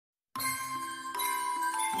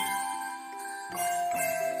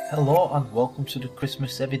Hello and welcome to the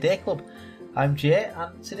Christmas Everyday Club. I'm Jay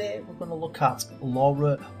and today we're going to look at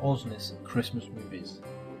Laura Osnes Christmas Movies.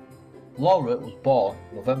 Laura was born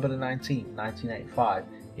November 19, 1985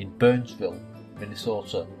 in Burnsville,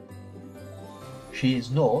 Minnesota. She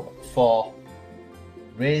is known for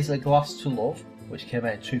Raise a Glass to Love, which came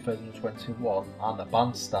out in 2021, and The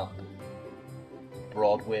Bandstand,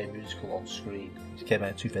 Broadway musical on screen, which came out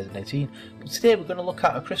in 2018. But today we're going to look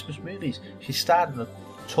at her Christmas movies. She starred in a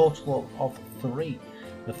total of 3.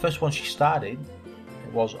 The first one she starred in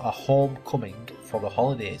was A Homecoming for the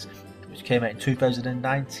Holidays, which came out in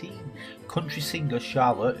 2019. Country singer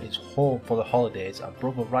Charlotte is home for the holidays and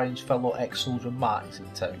brother Ryan's fellow ex-soldier Matt is in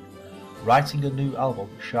town. Writing a new album,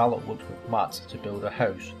 Charlotte worked with Matt to build a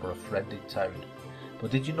house for a friend in town.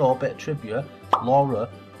 But did you know, a bit of trivia, Laura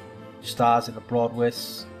stars in a Broadway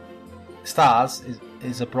is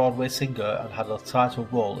a Broadway singer and had a title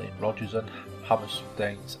role in Rodgers and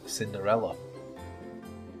Hammerstein's Cinderella.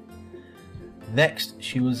 Next,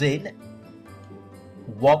 she was in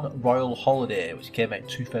One Royal Holiday, which came out in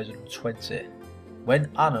 2020. When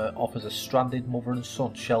Anna offers a stranded mother and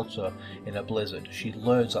son shelter in a blizzard, she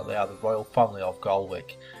learns that they are the royal family of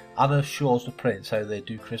Galwick. Anna shows the prince how they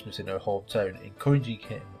do Christmas in her hometown, encouraging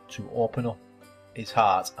him to open up his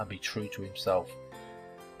heart and be true to himself.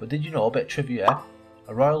 But did you know, a bit of trivia,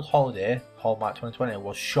 A Royal Holiday, Hallmark 2020,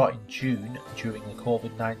 was shot in June during the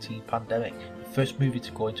COVID-19 pandemic, the first movie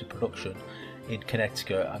to go into production in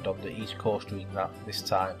Connecticut and on the East Coast during this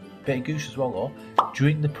time. Bit of goose as well though,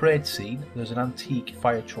 during the parade scene there's an antique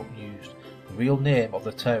fire truck used. The real name of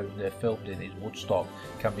the town they filmed in is Woodstock,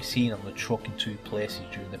 can be seen on the truck in 2 places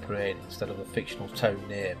during the parade instead of the fictional town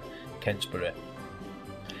name, Kensbury.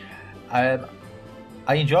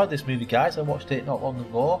 I enjoyed this movie, guys. I watched it not long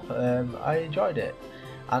ago. I enjoyed it.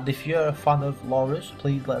 And if you're a fan of Laura's,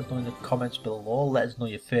 please let us know in the comments below. Let us know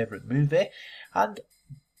your favourite movie. And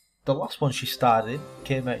the last one she starred in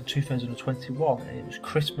came out in 2021 and it was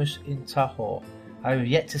Christmas in Tahoe. I have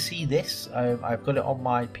yet to see this. I've got it on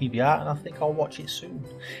my PVR and I think I'll watch it soon.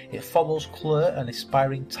 It follows Claire, an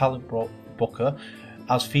aspiring talent booker,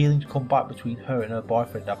 as feelings come back between her and her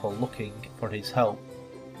boyfriend after looking for his help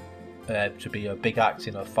to be a big act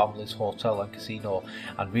in her family's hotel and casino,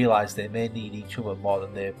 and realise they may need each other more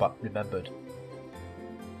than they remembered.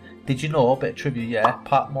 Did you know, a bit of trivia, yeah,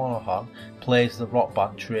 Pat Monahan plays the rock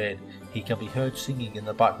band Train. He can be heard singing in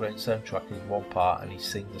the background soundtrack in one part and he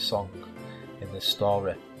sings the song in the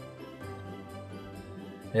story.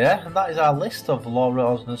 Yeah, and that is our list of Laura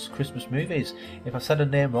Osnes Christmas movies. If I said her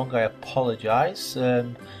name wrong, I apologise. Are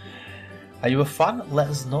you a fan? Let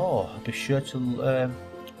us know. Be sure to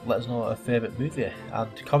let us know a favourite movie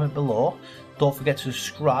and comment below. Don't forget to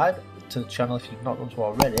subscribe to the channel if you've not done so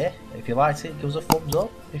already. If you liked it, give us a thumbs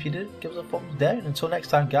up. If you did, give us a thumbs down. Until next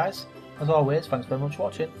time, guys, as always, thanks very much for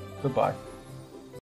watching. Goodbye.